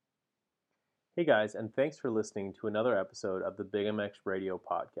Hey guys, and thanks for listening to another episode of the Big MX Radio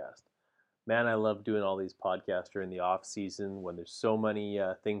podcast. Man, I love doing all these podcasts during the off season when there's so many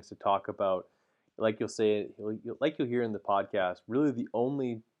things to talk about. Like like you'll hear in the podcast, really the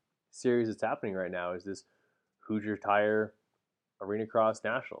only series that's happening right now is this Hoosier Tire Arena Cross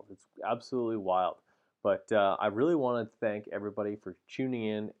Nationals. It's absolutely wild. But I really want to thank everybody for tuning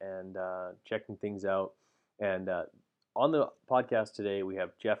in and checking things out. And on the podcast today, we have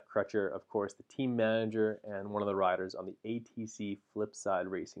Jeff Crutcher, of course, the team manager and one of the riders on the ATC Flipside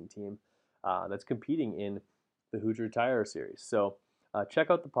Racing team that's competing in the Hoosier Tire Series. So check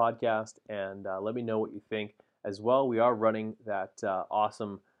out the podcast and let me know what you think. As well, we are running that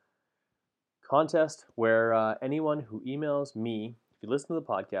awesome contest where anyone who emails me, if you listen to the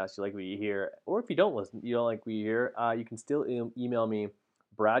podcast, you like what you hear, or if you don't listen, you don't like what you hear, you can still email me,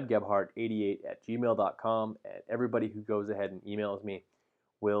 bradgebhart88@gmail.com, and everybody who goes ahead and emails me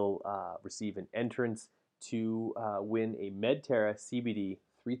will receive an entrance to win a Medterra CBD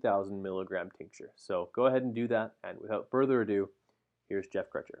 3,000 milligram tincture. So go ahead and do that, and without further ado, here's Jeff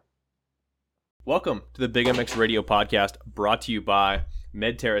Crutcher. Welcome to the Big MX Radio podcast, brought to you by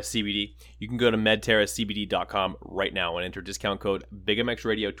Medterra CBD. You can go to medterracbd.com right now and enter discount code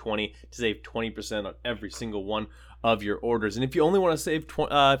BigMXRadio20 to save 20% on every single one of your orders. And if you only want to save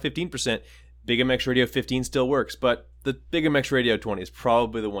 15%, Big MX Radio 15 still works, but the Big MX Radio 20 is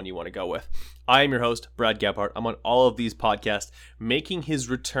probably the one you want to go with. I am your host, Brad Gebhart. I'm on all of these podcasts, making his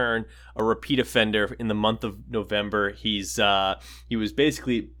return, a repeat offender in the month of November. He was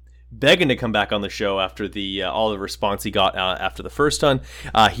basically begging to come back on the show after the all the response he got after the first ton.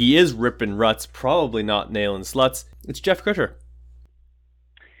 He is ripping ruts, probably not nailing sluts. It's Jeff Crutcher.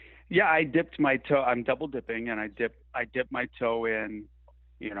 Yeah, I dipped my toe. I'm double dipping, and I dipped my toe in,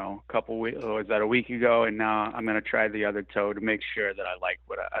 a couple weeks. Was that a week ago? And now I'm going to try the other toe to make sure that I like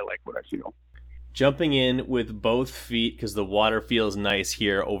what I feel. Jumping in with both feet because the water feels nice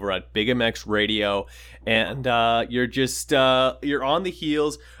here over at Big MX Radio, and you're on the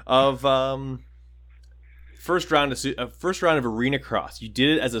heels of first round of Arena Cross. You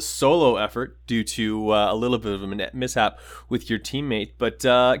did it as a solo effort due to a little bit of a mishap with your teammate, but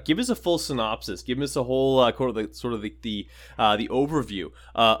give us a full synopsis. Give us a whole the overview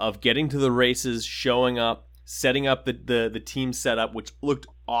of getting to the races, showing up, setting up the team setup, which looked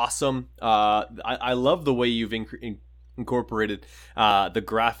awesome. I love the way you've incorporated the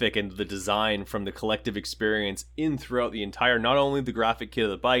graphic and the design from the collective experience in throughout the entire, not only the graphic kit of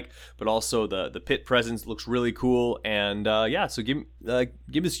the bike, but also the pit presence looks really cool. And so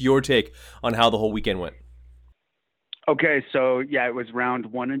give us your take on how the whole weekend went. Okay, so yeah, it was round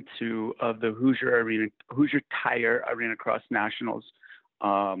 1 and 2 of the Hoosier Tire Arena Cross Nationals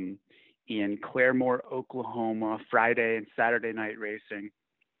in Claremore, Oklahoma, Friday and Saturday night racing.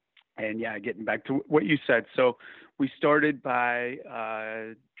 And yeah, getting back to what you said. So we started by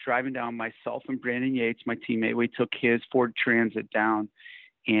driving down, myself and Brandon Yates, my teammate. We took his Ford Transit down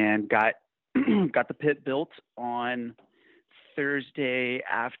and got the pit built on Thursday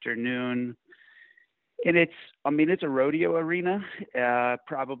afternoon. And it's a rodeo arena,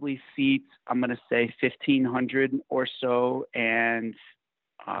 probably seats, I'm going to say 1,500 or so. And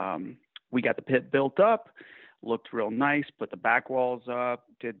we got the pit built up. Looked real nice, put the back walls up,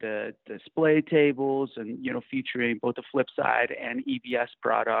 did the display tables and, featuring both the Flipside and EBS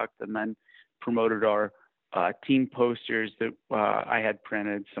product, and then promoted our team posters that I had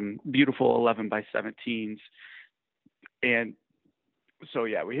printed, some beautiful 11x17s. And so,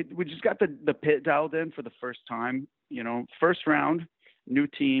 yeah, we just got the pit dialed in for the first time, first round, new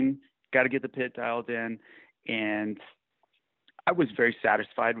team, got to get the pit dialed in. And I was very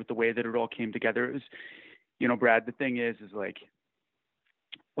satisfied with the way that it all came together. It was, Brad, the thing is like,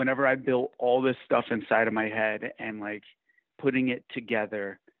 whenever I built all this stuff inside of my head and like putting it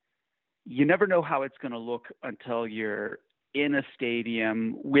together, you never know how it's going to look until you're in a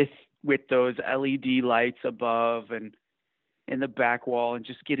stadium with those LED lights above and in the back wall, and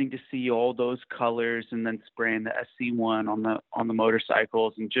just getting to see all those colors, and then spraying the SC1 on the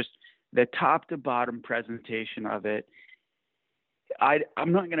motorcycles, and just the top to bottom presentation of it.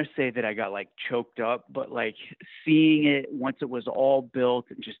 I'm not going to say that I got like choked up, but like seeing it once it was all built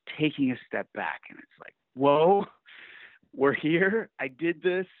and just taking a step back, and it's like, whoa, we're here. I did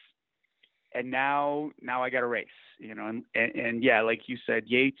this. And now I got to race, and yeah, like you said,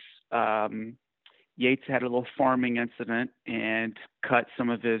 Yates had a little farming incident and cut some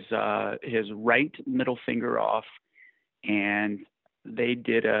of his right middle finger off, and they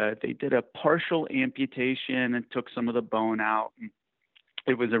did a partial amputation and took some of the bone out.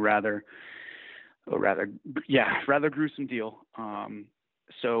 It was a rather gruesome deal.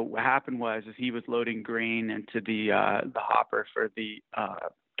 so what happened was is he was loading grain into the hopper for the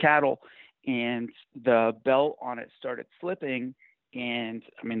cattle, and the belt on it started slipping. And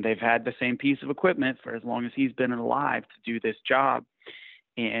I mean, they've had the same piece of equipment for as long as he's been alive to do this job.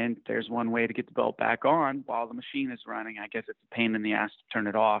 And there's one way to get the belt back on while the machine is running. I guess it's a pain in the ass to turn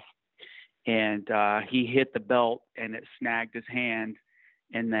it off. And he hit the belt and it snagged his hand,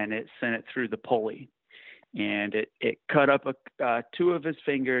 and then it sent it through the pulley. And it cut up two of his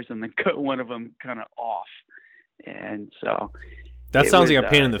fingers and then cut one of them kind of off. And so that sounds like a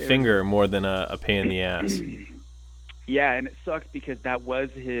pain in the finger more than a pain in the ass. Yeah, and it sucked because that was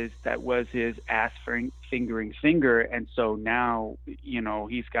his ass fingering finger, and so now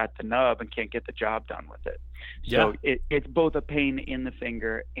he's got the nub and can't get the job done with it. So it's both a pain in the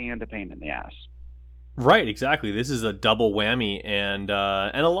finger and a pain in the ass. Right, exactly. This is a double whammy and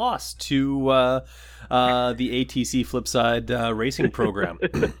a loss to the ATC Flipside racing program.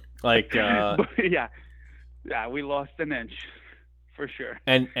 Yeah, we lost an inch for sure.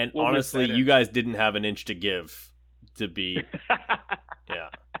 And honestly, you guys didn't have an inch to give. To be, yeah.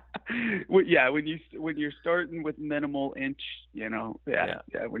 Well, yeah, when you're starting with minimal inch,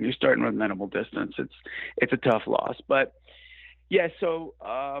 when you're starting with minimal distance, it's a tough loss. But yeah, so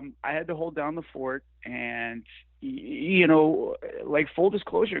I had to hold down the fort, and like full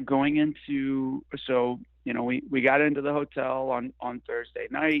disclosure, going into we got into the hotel on Thursday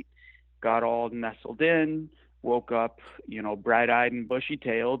night, got all nestled in, woke up, bright-eyed and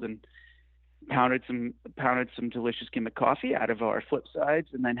bushy-tailed, and pounded some delicious gimmick coffee out of our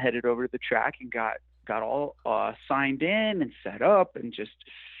Flipsides, and then headed over to the track and got all signed in and set up, and just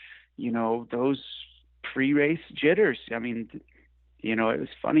those pre-race jitters. I mean, it was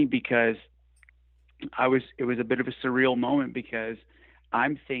funny because it was a bit of a surreal moment, because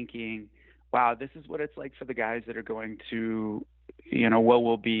I'm thinking, wow, this is what it's like for the guys that are going to what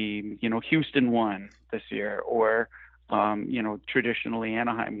will be Houston won this year, or traditionally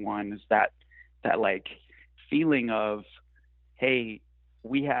Anaheim won, is that like feeling of, hey,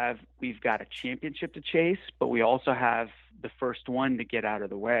 we've got a championship to chase, but we also have the first one to get out of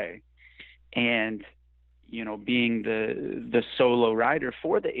the way. And being the solo rider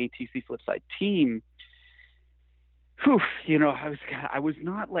for the ATC Flipside team, I was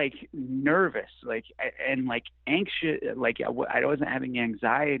not like nervous, and anxious, I wasn't having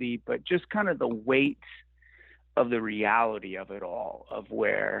anxiety, but just kind of the weight of the reality of it all, of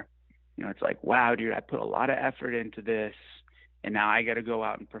where it's like, wow, dude, I put a lot of effort into this, and now I got to go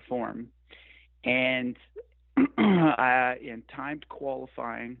out and perform. And in timed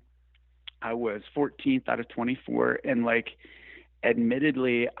qualifying, I was 14th out of 24, and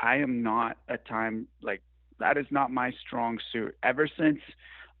admittedly, I am not a time, that is not my strong suit. Ever since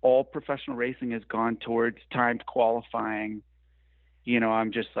all professional racing has gone towards timed qualifying,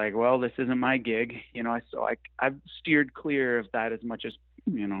 I'm just like, well, this isn't my gig, so I've steered clear of that as much as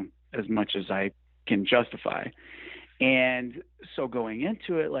I can justify. And so going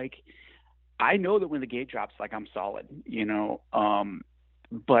into it, I know that when the gate drops, I'm solid,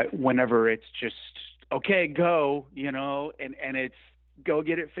 but whenever it's just, okay, go, and it's go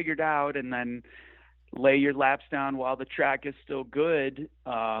get it figured out, and then lay your laps down while the track is still good.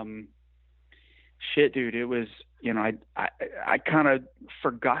 Shit, dude, it was, I kind of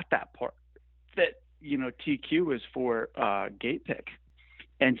forgot that part, that, TQ was for gate pick.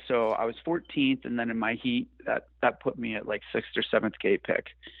 And so I was 14th, and then in my heat, that put me at 6th or 7th gate pick.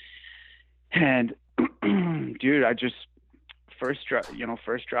 And dude, I just first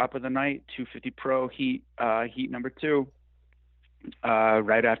drop of the night, 250 Pro heat number 2.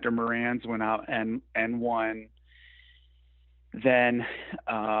 Right after Moran's went out and won. Then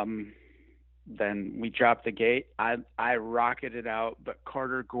we dropped the gate. I rocketed out, but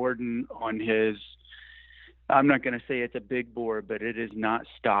Carter Gordon on his, I'm not going to say it's a big bore, but it is not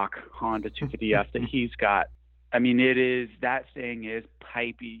stock Honda 250F that he's got. I mean, that thing is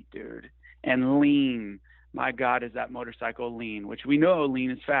pipey, dude, and lean. My God, is that motorcycle lean, which we know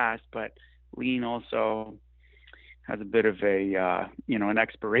lean is fast, but lean also has a bit of a, an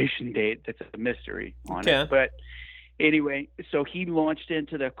expiration date that's a mystery on it. But anyway, so he launched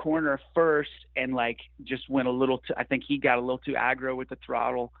into the corner first and just went a little I think he got a little too aggro with the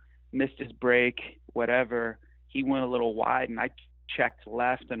throttle, missed his brake, whatever. He went a little wide, and I checked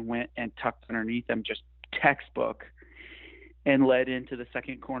left and went and tucked underneath him, just textbook, and led into the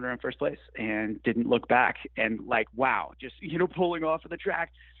second corner in first place and didn't look back. And wow, just, pulling off of the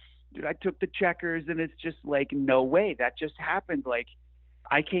track. Dude, I took the checkers, and it's just no way that just happened.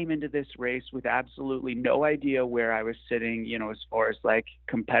 I came into this race with absolutely no idea where I was sitting, as far as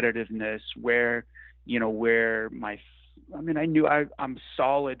competitiveness, where my I mean, I knew I'm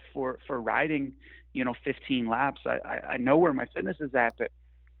solid for riding, 15 laps. I know where my fitness is at, but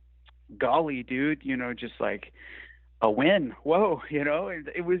golly, dude, just like a win. Whoa,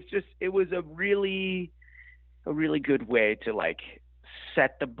 it was a really good way to like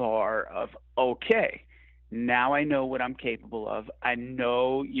set the bar of, okay, now I know what I'm capable of. I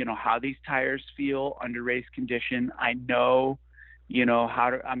know, how these tires feel under race condition. I know,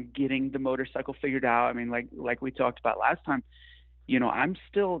 I'm getting the motorcycle figured out. I mean, like we talked about last time, I'm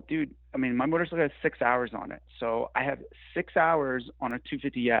still, dude, I mean, my motorcycle has 6 hours on it. So I have 6 hours on a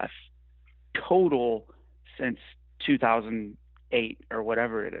 250F total since 2008 or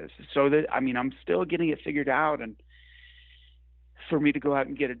whatever it is. So that, I mean, I'm still getting it figured out. And for me to go out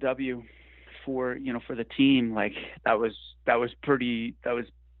and get a W for the team, like that was pretty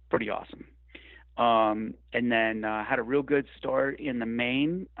awesome. And then had a real good start in the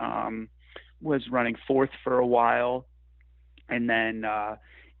main, was running fourth for a while, and then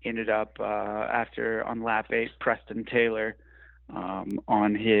ended up after on lap 8, Preston Taylor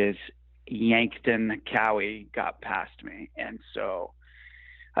on his Yankton Cowie got past me, and so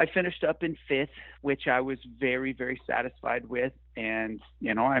I finished up in 5th, which I was very, very satisfied with, and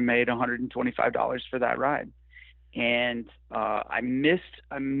I made $125 for that ride. And I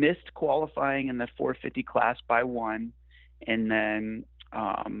missed qualifying in the 450 class by 1, and then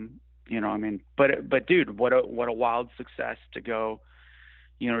I mean, but dude, what a wild success to go,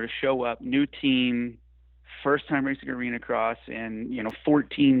 to show up, new team, first time racing arena cross in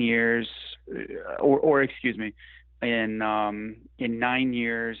 14 years, or excuse me, in 9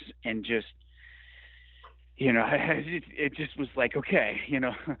 years, and just it just was like, okay,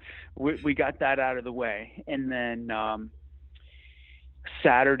 we got that out of the way. And then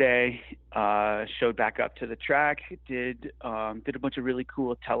Saturday showed back up to the track, did a bunch of really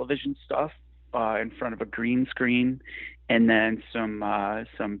cool television stuff in front of a green screen, and then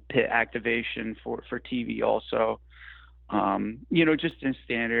some pit activation for TV also. Just in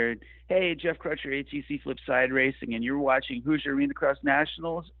standard, hey, Jeff Crutcher, ATC Flipside Racing, and you're watching Hoosier Arena Cross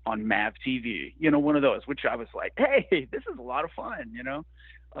Nationals on MAV TV. One of those, which I was like, hey, this is a lot of fun,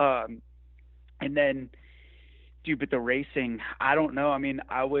 and then, dude, but the racing, I don't know. I mean,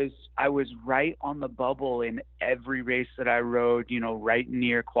 I was right on the bubble in every race that I rode, right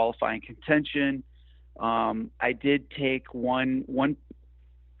near qualifying contention. I did take one.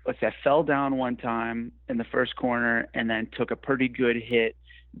 I fell down one time in the first corner, and then took a pretty good hit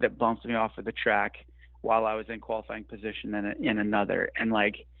that bumped me off of the track while I was in qualifying position in another. And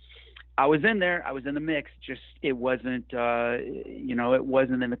like, I was in there, I was in the mix, just, it wasn't, it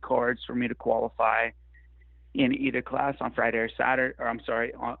wasn't in the cards for me to qualify in either class on Friday or Saturday, or I'm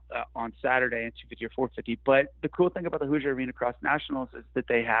sorry, on Saturday in 250 or 450. But the cool thing about the Hoosier Arena Cross Nationals is that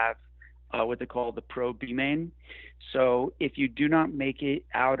they have what they call the Pro B Main. So if you do not make it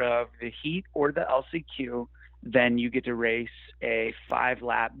out of the heat or the LCQ, then you get to race a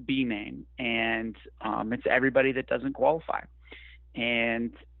 5-lap B Main, and it's everybody that doesn't qualify.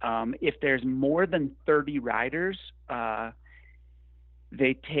 And if there's more than 30 riders,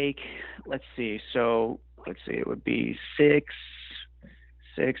 they take, let's see, it would be 6,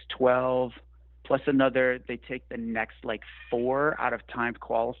 12, plus another, they take the next like 4 out of timed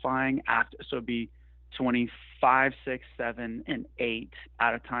qualifying after, so it'd be 25, 6, 7, and 8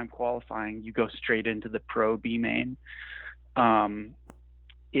 out of time qualifying. You go straight into the Pro B Main.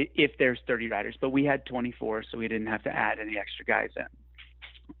 If there's 30 riders, but we had 24, so we didn't have to add any extra guys in.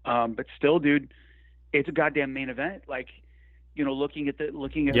 But still, dude, it's a goddamn main event. Like, looking at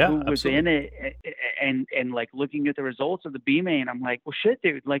Yeah, who was absolutely. in it, and like looking at the results of the B Main, I'm like, well, shit,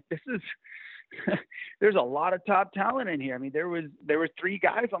 dude, like this is, there's a lot of top talent in here. I mean, there were 3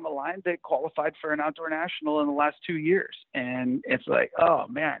 guys on the line that qualified for an outdoor national in the last 2 years. And it's like, oh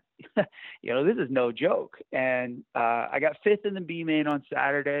man, this is no joke. And I got 5th in the B Main on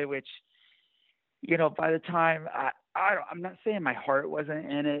Saturday, which, by the time I'm not saying my heart wasn't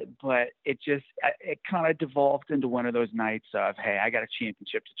in it, but it kind of devolved into one of those nights of, hey, I got a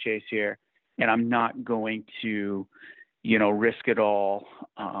championship to chase here, and I'm not going to, risk it all.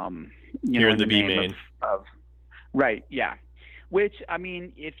 Here in the the B name Main. of right, yeah. Which, I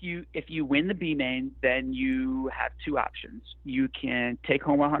mean, if you win the B Main, then you have 2 options. You can take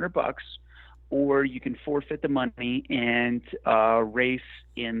home $100, or you can forfeit the money and race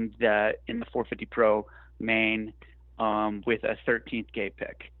in the 450 Pro Main with a 13th gate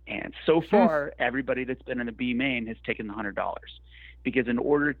pick. And so far, everybody that's been in the B Main has taken the $100, because in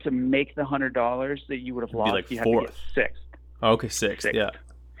order to make the $100 that you would have lost, like you have 4th. to get 6th. Okay, 6th. Yeah.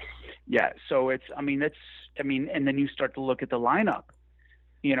 Yeah. So and then you start to look at the lineup.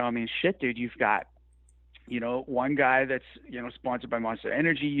 Shit, dude, you've got one guy that's, sponsored by Monster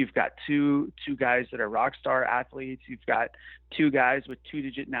Energy. You've got two guys that are rock star athletes. You've got two guys with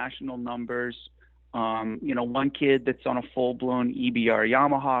 2-digit national numbers. One kid that's on a full blown EBR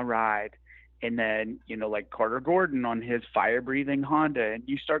Yamaha ride. And then, like Carter Gordon on his fire breathing Honda. And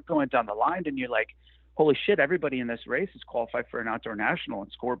you start going down the line and you're like, holy shit, everybody in this race is qualified for an outdoor national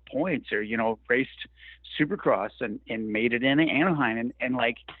and scored points, or, raced Supercross and made it in Anaheim. And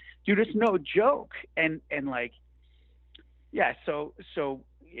like, dude, it's no joke. And like, yeah, so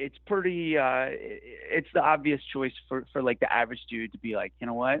it's pretty, it's the obvious choice for like the average dude to be like, you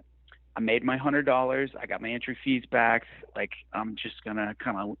know what? I made my $100. I got my entry fees back. Like, I'm just going to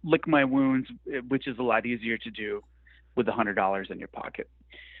kind of lick my wounds, which is a lot easier to do with $100 in your pocket.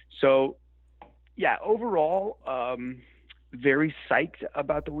 So yeah, overall, very psyched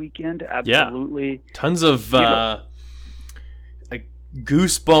about the weekend. Absolutely. Yeah. Tons of, like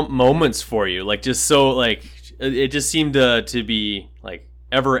goosebump moments for you. Like, just so like, it just seemed to be like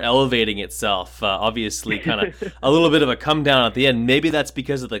ever elevating itself. Obviously, kind of a little bit of a come down at the end. Maybe that's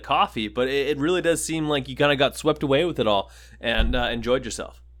because of the coffee, but it really does seem like you kind of got swept away with it all and enjoyed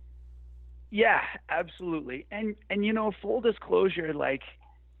yourself. Yeah, absolutely. And full disclosure, like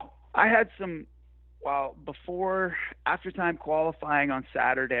I had some, after time qualifying on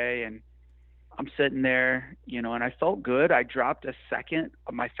Saturday, and I'm sitting there, and I felt good. I dropped a second.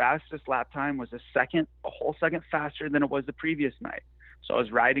 My fastest lap time was a whole second faster than it was the previous night. So I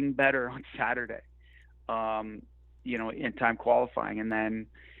was riding better on Saturday, in time qualifying.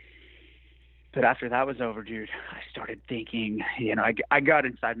 But after that was over, dude, I started thinking, I got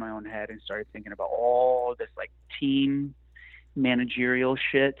inside my own head and started thinking about all this like team managerial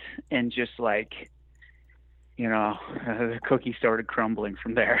shit, and just like, the cookie started crumbling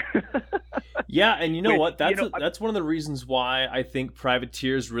from there. Yeah, and you know what? That's one of the reasons why I think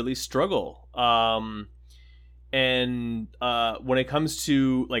privateers really struggle. And when it comes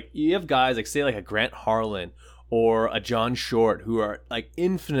to like, you have guys like, say, like a Grant Harlan or a John Short, who are like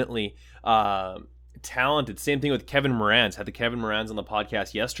infinitely talented. Same thing with Kevin Moranz. Had the Kevin Moranz on the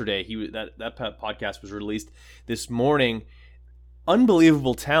podcast yesterday. That podcast was released this morning.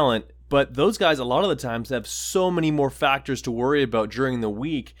 Unbelievable talent. But those guys, a lot of the times, have so many more factors to worry about during the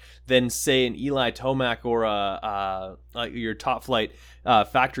week than, say, an Eli Tomac or your top flight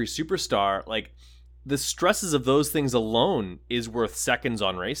factory superstar. Like, the stresses of those things alone is worth seconds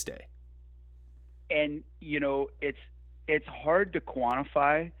on race day. And, it's hard to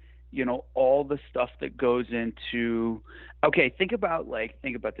quantify, all the stuff that goes into, okay, think about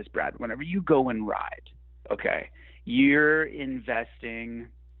this, Brad. Whenever you go and ride, okay, you're investing,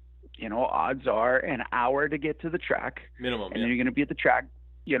 odds are an hour to get to the track minimum, and then you're going to be at the track,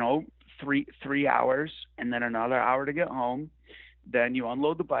 3 hours, and then another hour to get home. Then you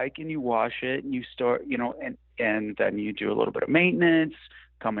unload the bike and you wash it and you start, and then you do a little bit of maintenance,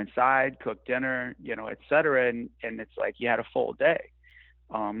 come inside, cook dinner, et cetera. And it's like you had a full day,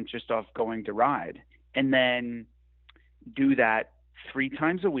 just off going to ride, and then do that 3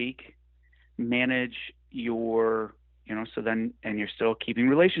 times a week, manage your, and you're still keeping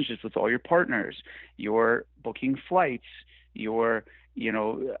relationships with all your partners, you're booking flights, you're,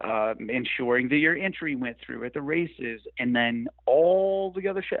 ensuring that your entry went through at the races, and then all the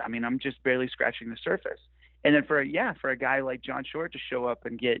other shit. I mean, I'm just barely scratching the surface. And then for a guy like John Short to show up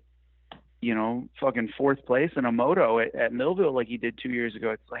and get, fucking 4th place in a moto at Millville like he did 2 years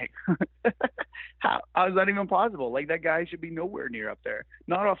ago, it's like, how is that even possible? Like, that guy should be nowhere near up there.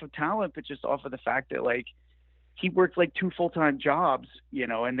 Not off of talent, but just off of the fact that, like, he works like 2 full-time jobs,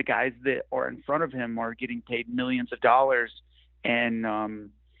 and the guys that are in front of him are getting paid millions of dollars. And,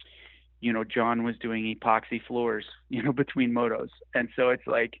 John was doing epoxy floors, between motos. And so it's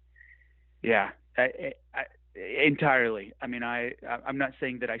like, yeah, I entirely. I mean, I'm not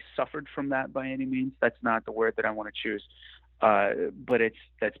saying that I suffered from that by any means. That's not the word that I want to choose. But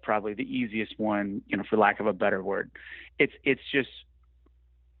that's probably the easiest one, for lack of a better word. It's just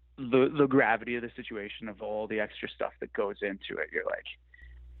the gravity of the situation, of all the extra stuff that goes into it. You're like,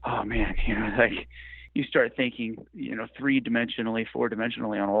 oh man, like, you start thinking, 3-dimensionally,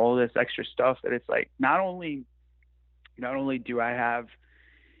 4-dimensionally on all this extra stuff, that it's like, not only do I have,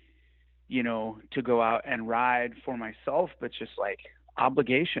 to go out and ride for myself, but just like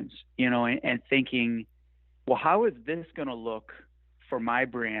obligations, and thinking, well, how is this going to look for my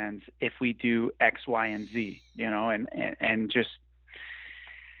brands if we do X, Y, and Z, and just,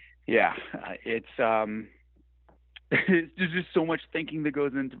 yeah, it's, there's just so much thinking that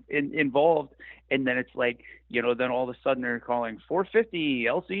goes involved. And then it's like, then all of a sudden they're calling 450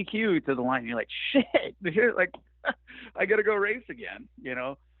 LCQ to the line. And you're like, shit, you're like, I got to go race again,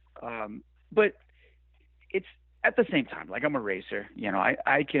 But it's at the same time, like I'm a racer, you know, I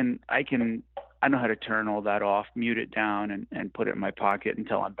know how to turn all that off, mute it down and put it in my pocket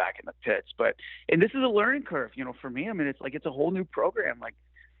until I'm back in the pits. And this is a learning curve, you know, for me. I mean, it's a whole new program, like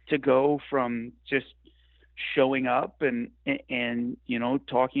to go from just showing up and, you know,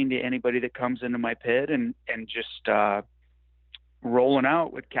 talking to anybody that comes into my pit and just, rolling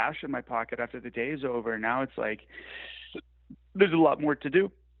out with cash in my pocket after the day is over. Now it's like, there's a lot more to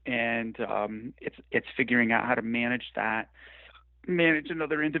do. And it's figuring out how to manage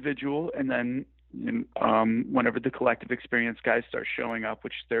another individual. And then whenever the collective experience guys start showing up,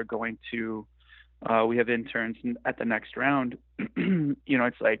 which they're going to, we have interns at the next round, you know,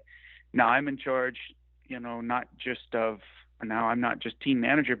 it's like, now I'm in charge, you know, now I'm not just team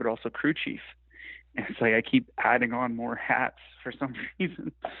manager, but also crew chief. And it's like I keep adding on more hats for some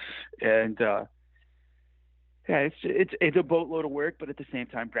reason. And yeah, it's a boatload of work, but at the same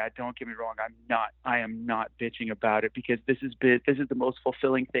time, Brad, don't get me wrong, I am not bitching about it, because this is the most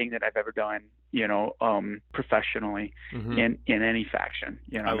fulfilling thing that I've ever done, you know, professionally in any faction.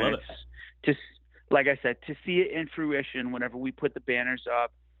 You know, I love it. Just like I said, to see it in fruition whenever we put the banners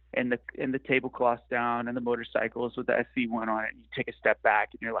up and the tablecloths down and the motorcycles with the SC1 on it, and you take a step back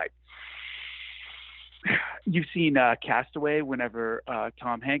and you're like, you've seen Castaway whenever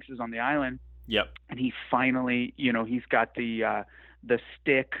Tom Hanks is on the island. Yep. And he finally, you know, he's got the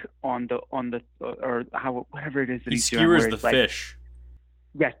stick on the or how, whatever it is that he he's skewers doing, the fish.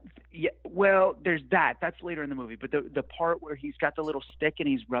 Yes. Yeah. Well, there's that. That's later in the movie. But the part where he's got the little stick and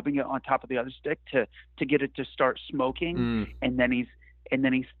he's rubbing it on top of the other stick to get it to start smoking, and then he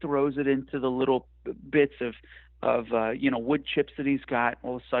throws it into the little bits of you know, wood chips that he's got.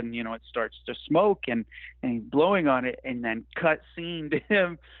 All of a sudden, you know, it starts to smoke and he's blowing on it, and then cut scene to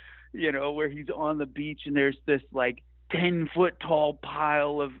him, you know, where he's on the beach and there's this like 10-foot tall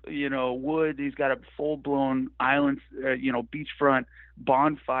pile of, you know, wood. He's got a full-blown island, you know, beachfront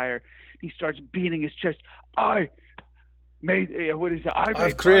bonfire. He starts beating his chest. I've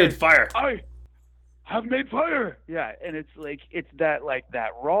created fire. I have made fire. Yeah, and it's like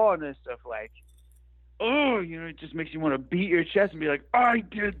that rawness of like, oh, you know, it just makes you want to beat your chest and be like, I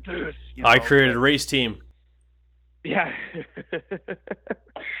did this. You know? I created a race team. Yeah.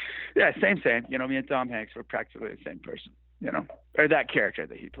 Yeah, same. You know, me and Tom Hanks were practically the same person, you know, or that character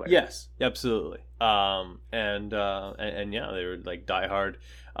that he played. Yes, absolutely. And yeah, they were like diehard.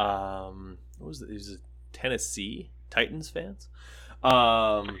 What was it? It was Tennessee Titans fans.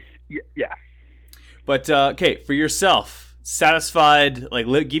 Yeah. But okay, for yourself, satisfied? Like,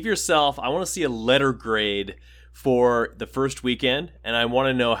 give yourself. I want to see a letter grade for the first weekend, and I want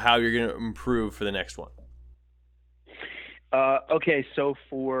to know how you're going to improve for the next one. Okay, so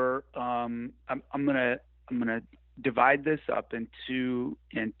for I'm gonna divide this up in two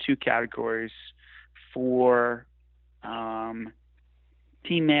categories. For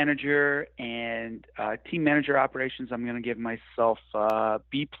team manager and team manager operations, I'm gonna give myself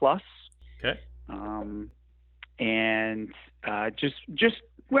B+. Okay. And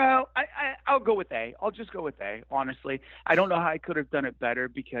well, I'll go with A. I'll just go with A, honestly. I don't know how I could have done it better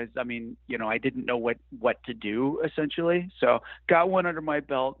because, I mean, you know, I didn't know what to do, essentially. So got one under my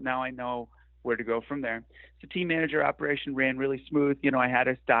belt. Now I know where to go from there. The team manager operation ran really smooth. You know, I had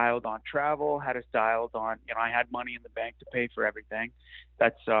us dialed on travel, had us dialed on, you know, I had money in the bank to pay for everything.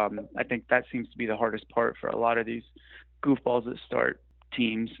 That's, I think that seems to be the hardest part for a lot of these goofballs that start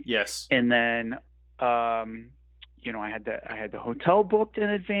teams. Yes. And then, you know, I had the hotel booked in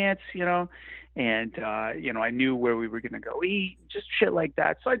advance, you know, and, you know, I knew where we were going to go eat, just shit like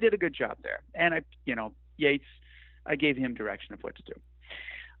that. So I did a good job there. And Yates, I gave him direction of what to do.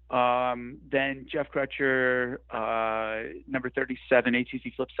 Then Jeff Crutcher, number 37,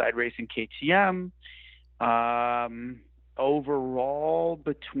 ATC Flipside Racing KTM. Overall,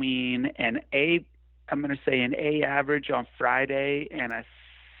 between I'm going to say an A average on Friday and a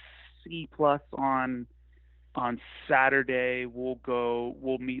C+ on Saturday. We'll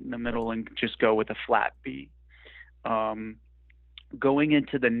meet in the middle and just go with a flat B. Going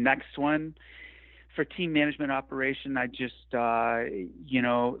into the next one for team management operation, I just, you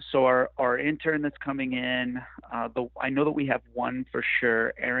know, so our intern that's coming in, I know that we have one for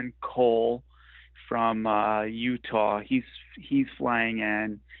sure, Aaron Cole from Utah. He's flying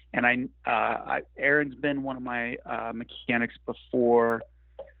in, and Aaron's been one of my mechanics before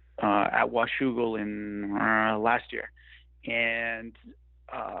at Washougal in last year, and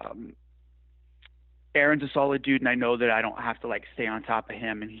Aaron's a solid dude, and I know that I don't have to like stay on top of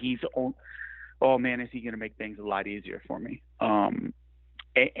him, and oh man, is he going to make things a lot easier for me.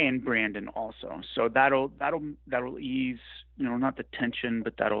 and Brandon also. So that'll ease, not the tension,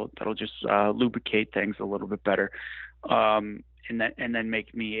 but that'll just lubricate things a little bit better, and then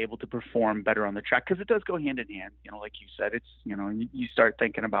make me able to perform better on the track, because it does go hand in hand. Like you said, it's you start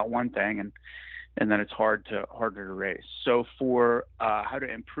thinking about one thing, and then it's harder to race. So for how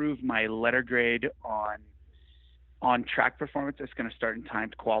to improve my letter grade on track performance, it's going to start in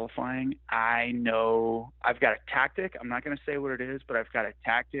timed qualifying. I know I've got a tactic. I'm not going to say what it is, but I've got a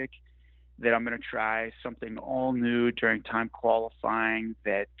tactic that I'm going to try something all new during time qualifying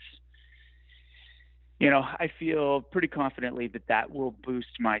that, I feel pretty confidently that will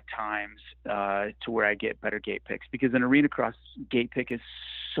boost my times to where I get better gate picks, because an arena cross gate pick is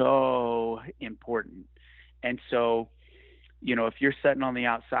so important. And so, if you're sitting on the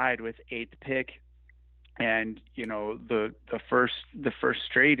outside with eighth pick, and the first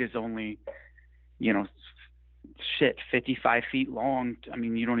straight is only 55 feet long. I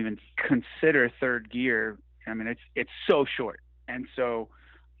mean, you don't even consider third gear. I mean, it's so short. And so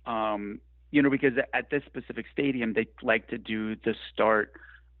because at this specific stadium they like to do the start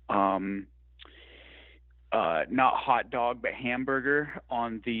not hot dog but hamburger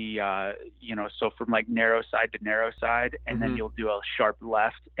on the so from like narrow side to narrow side, and Mm-hmm. then you'll do a sharp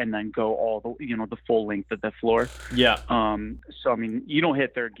left and then go all the the full length of the floor. Yeah. So I mean, you don't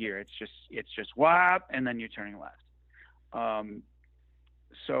hit third gear, it's just whap and then you're turning left.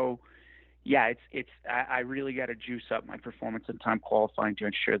 So yeah, I really got to juice up my performance in time qualifying to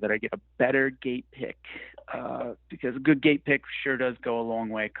ensure that I get a better gate pick, because a good gate pick sure does go a long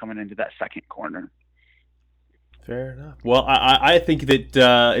way coming into that second corner. Fair enough. Well, I think that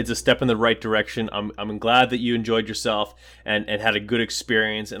it's a step in the right direction. I'm glad that you enjoyed yourself and had a good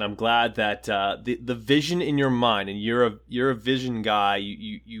experience, and I'm glad that the vision in your mind, and you're a vision guy.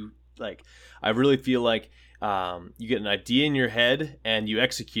 You like, I really feel like you get an idea in your head and you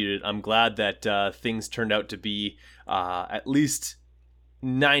execute it. I'm glad that things turned out to be at least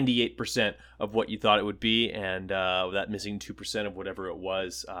 98% of what you thought it would be, and that missing 2% of whatever it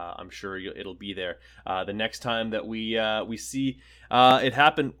was, I'm sure it'll be there the next time that we see it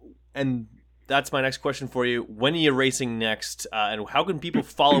happen. And that's my next question for you. When are you racing next, and how can people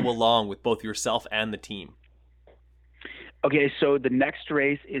follow along with both yourself and the team? Okay, so the next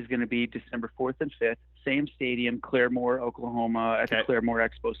race is going to be December 4th and 5th, same stadium, Claremore, Oklahoma, at the Claremore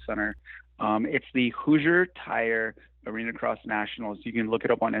Expo Center. It's the Hoosier Tire Arena Cross Nationals. You can look it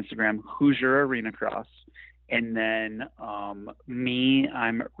up on Instagram, Hoosier Arena Cross. And then me,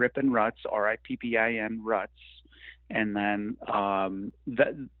 I'm Rippin Ruts, Rippin Ruts. And then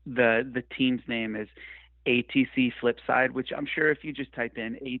the team's name is ATC Flipside, which I'm sure if you just type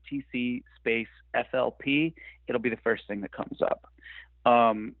in ATC space FLP, it'll be the first thing that comes up.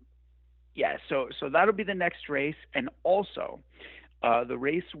 Yeah, so that'll be the next race. And also, the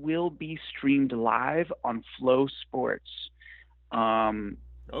race will be streamed live on Flow Sports. Okay.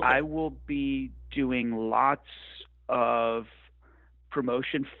 I will be doing lots of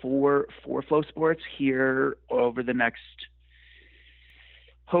promotion for Flow Sports here over the next.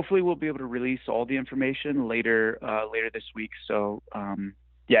 Hopefully, we'll be able to release all the information later this week. So,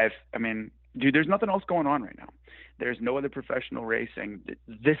 yeah, dude, there's nothing else going on right now. There's no other professional racing.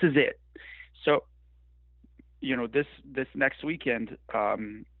 This is it. So, this next weekend,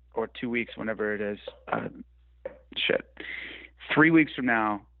 or 2 weeks, whenever it is, 3 weeks from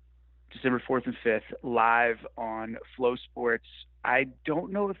now, December 4th and 5th, live on Flow Sports. I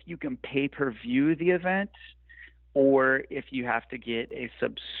don't know if you can pay-per-view the event or if you have to get a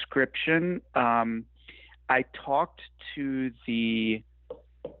subscription. I talked to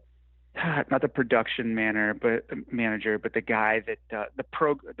not the production manager, but the guy that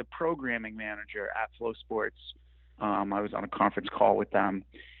the programming manager at Flow Sports. I was on a conference call with them,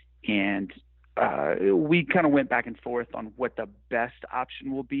 and we kind of went back and forth on what the best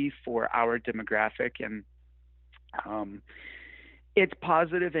option will be for our demographic, and it's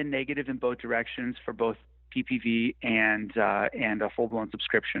positive and negative in both directions for both PPV and a full-blown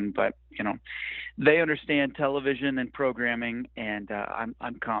subscription. But they understand television and programming, and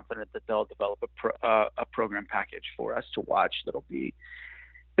I'm confident that they'll develop a program package for us to watch that'll be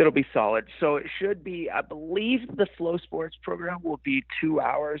solid. So it should be, I believe the Flow Sports program will be 2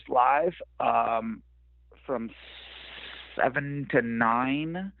 hours live, from 7 to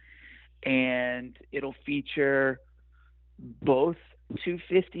 9, and it'll feature both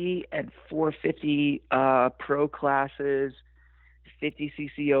 250 and 450 pro classes,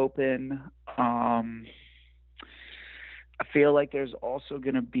 50cc open. I feel like there's also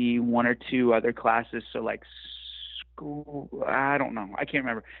going to be 1 or 2 other classes. So like school, I don't know, I can't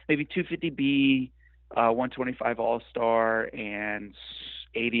remember. Maybe 250B, 125 All-Star, and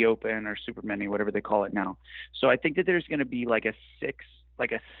 80 Open or Super Mini, whatever they call it now. So I think that there's going to be like a six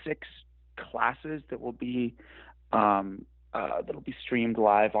classes that will be that'll be streamed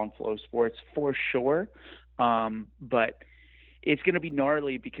live on Flow Sports for sure. But it's going to be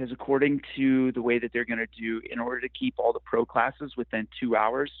gnarly because according to the way that they're going to do, in order to keep all the pro classes within 2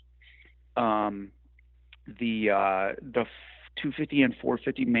 hours, the 250 and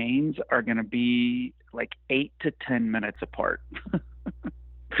 450 mains are going to be like 8 to 10 minutes apart.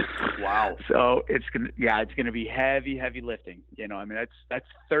 Wow. So it's gonna be heavy lifting. You know, I mean, that's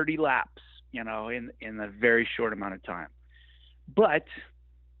 30 laps, you know, in a very short amount of time. But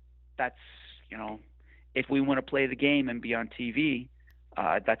that's, you know, if we want to play the game and be on TV,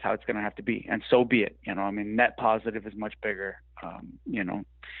 that's how it's going to have to be. And so be it. You know, I mean, net positive is much bigger, you know,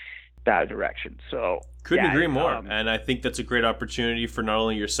 that direction. So couldn't agree more. And I think that's a great opportunity for not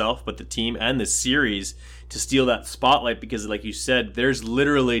only yourself, but the team and the series to steal that spotlight, because like you said, there's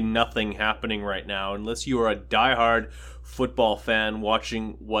literally nothing happening right now unless you are a diehard football fan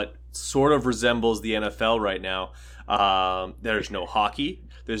watching what sort of resembles the NFL right now. There's no hockey.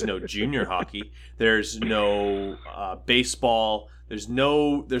 There's no junior hockey. There's no baseball. There's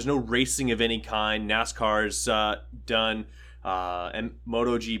no racing of any kind. NASCAR's done. And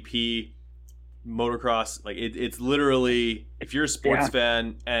MotoGP, motocross, like it's literally, if you're a sports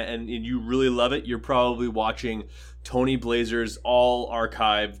fan and you really love it, you're probably watching Tony Blazer's all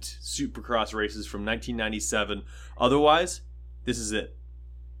archived Supercross races from 1997. Otherwise, this is it.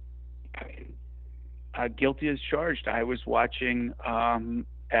 Guilty as charged. I was watching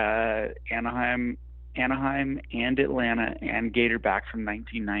Anaheim and Atlanta and Gatorback from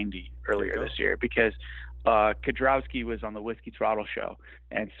 1990 earlier this year because Kedrowski was on the Whiskey Throttle show,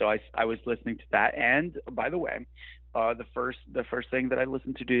 and so I was listening to that. And by the way, the first thing that I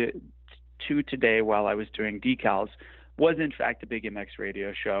listened to today while I was doing decals was in fact the Big MX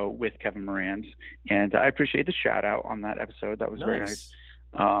Radio show with Kevin Moranz, and I appreciate the shout out on that episode. That was very nice.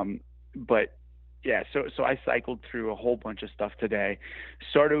 But yeah, so I cycled through a whole bunch of stuff today.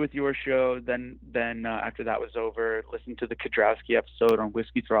 Started with your show, then after that was over, listened to the Kedrowski episode on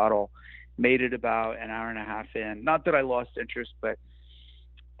Whiskey Throttle. Made it about an hour and a half in. Not that I lost interest, but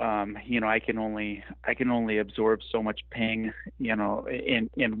you know, I can only absorb so much ping, you know,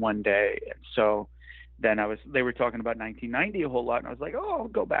 in one day. And so then they were talking about 1990 a whole lot, and I was like, oh, I'll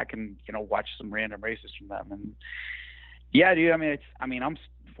go back and, you know, watch some random races from them. And yeah, dude,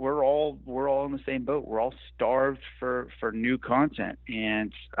 we're all in the same boat. We're all starved for new content,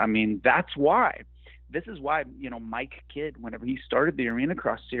 and I mean this is why, you know, Mike Kidd, whenever he started the Arena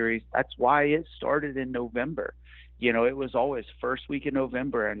Cross series, that's why it started in November. You know, it was always first week in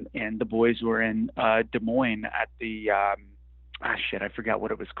November, and the boys were in Des Moines at the I forgot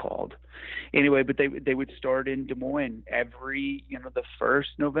what it was called. Anyway, but they would start in Des Moines every, you know, the first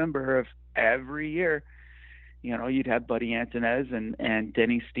November of every year. You know, you'd have Buddy Antunez and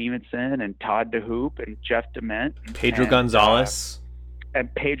Denny Stevenson and Todd DeHoop and Jeff Dement. Pedro Gonzalez.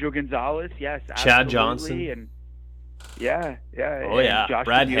 And Pedro Gonzalez, yes. Chad Johnson. And yeah. Oh, yeah. Josh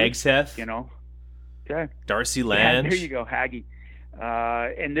Brad Hughes, Hegseth. You know. Yeah. Darcy Lange. Yeah, there you go, Haggy.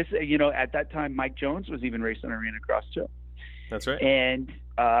 And this, you know, at that time, Mike Jones was even racing Arena Cross too. That's right. And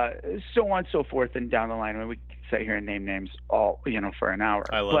so on and so forth and down the line. I mean, we could sit here and name names all, you know, for an hour.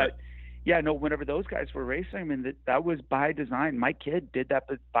 I love it. Yeah, no, whenever those guys were racing, I mean, that was by design. Mike Kidd did that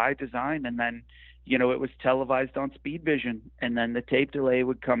by design. And then, you know, it was televised on Speed Vision, and then the tape delay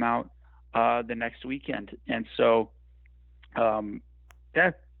would come out the next weekend. And so,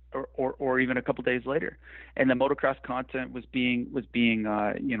 yeah, or even a couple days later. And the motocross content was being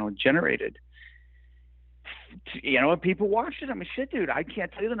you know, generated. You know, and people watched it. I mean, shit, dude, I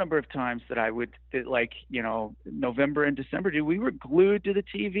can't tell you the number of times that I would, like, you know, November and December, dude, we were glued to the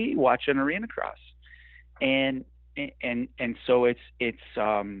TV watching Arena Cross. And so it's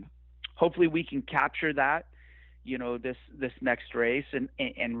hopefully we can capture that, you know, this next race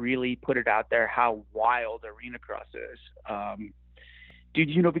and really put it out there how wild Arena Cross is. Dude,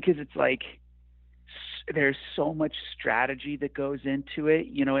 you know, because it's like there's so much strategy that goes into it,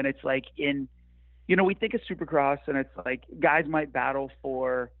 you know, and it's like you know, we think of Supercross and it's like guys might battle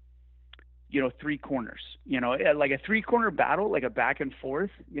for, you know, 3 corners, you know, like a 3-corner battle, like a back and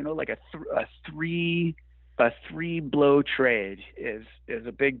forth, you know, like a three blow trade is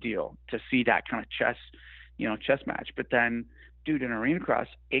a big deal to see that kind of chess match. But then, dude, in Arena Cross,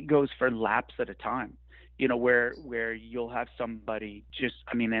 it goes for laps at a time, you know, where you'll have somebody just,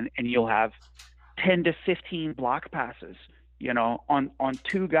 I mean, and you'll have 10 to 15 block passes, you know, on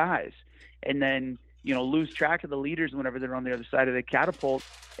 2 guys, and then, you know, lose track of the leaders whenever they're on the other side of the catapult,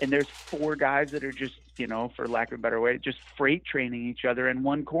 and there's 4 guys that are just for lack of a better way, just freight training each other in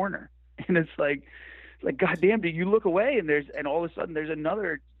one corner. And it's like goddamn, do you look away and all of a sudden there's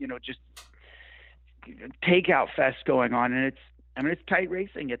another just takeout fest going on, and it's tight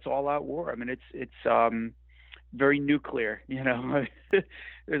racing, it's all out war. I mean, it's very nuclear.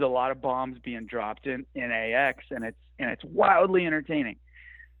 There's a lot of bombs being dropped in AX, and it's wildly entertaining.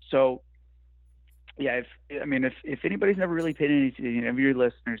 So yeah, if anybody's never really paid any, of your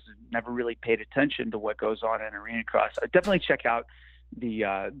listeners never really paid attention to what goes on in arena cross, I'd definitely check out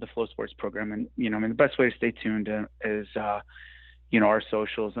the Flow Sports program. And the best way to stay tuned is our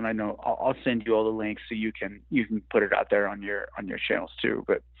socials, and I know I'll send you all the links so you can put it out there on your channels too.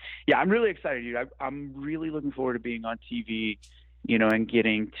 But yeah, I'm really excited, dude. I'm really looking forward to being on TV, and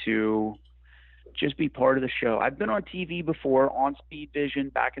getting to just be part of the show. I've been on TV before, on Speed Vision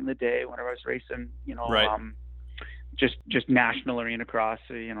back in the day when I was racing, right. Just national arena cross.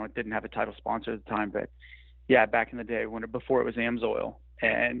 It didn't have a title sponsor at the time, but yeah, back in the day before it was AMSOIL.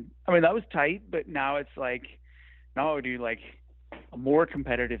 And I mean, that was tight, but now it's like, no, dude, like I'm more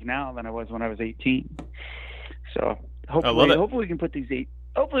competitive now than I was when I was 18. So hopefully we can put these ATZ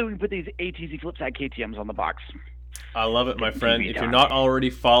Flipside KTMs on the box. I love it, my friend. If you're not already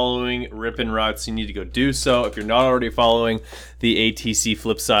following Rippin' Routes, you need to go do so. If you're not already following the ATC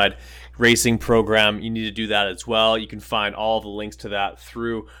Flipside racing program, you need to do that as well. You can find all the links to that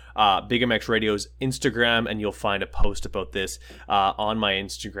through Big MX Radio's Instagram, and you'll find a post about this on my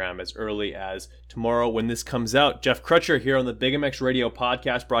Instagram as early as tomorrow when this comes out. Jeff Crutcher here on the Big MX Radio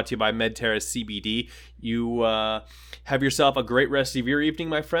podcast, brought to you by MedTerra CBD. You have yourself a great rest of your evening,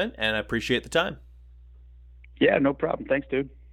 my friend, and I appreciate the time. Yeah, no problem. Thanks, dude.